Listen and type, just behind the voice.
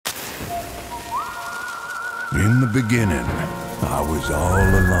In the beginning, I was all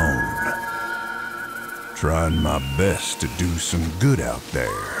alone, trying my best to do some good out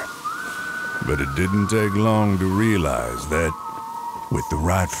there. But it didn't take long to realize that, with the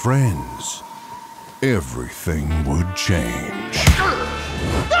right friends, everything would change.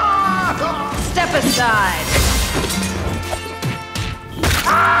 Step aside!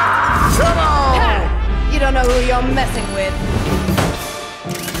 Come on! Ha! You don't know who you're messing with.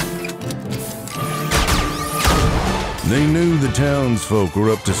 They knew the townsfolk were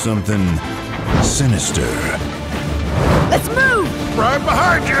up to something sinister. Let's move! Right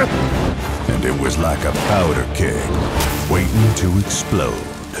behind you! And it was like a powder keg, waiting to explode.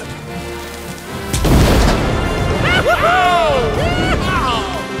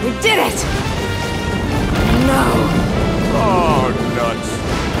 We did it! No! Oh, nuts.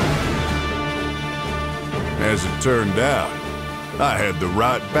 As it turned out, I had the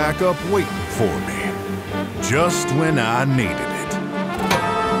right backup waiting for me. Just when I needed it.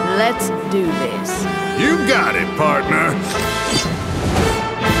 Let's do this. You got it, partner!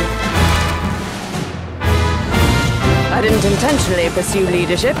 I didn't intentionally pursue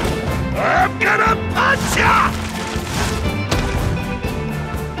leadership. I'm gonna punch ya!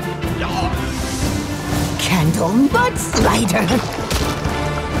 Candle mudslider.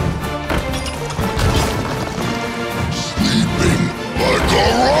 Sleeping like a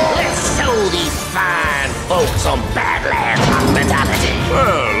rock! Let's show these fine folks some Badlands hospitality.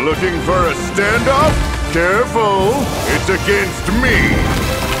 Well, looking for a standoff? Careful, it's against me.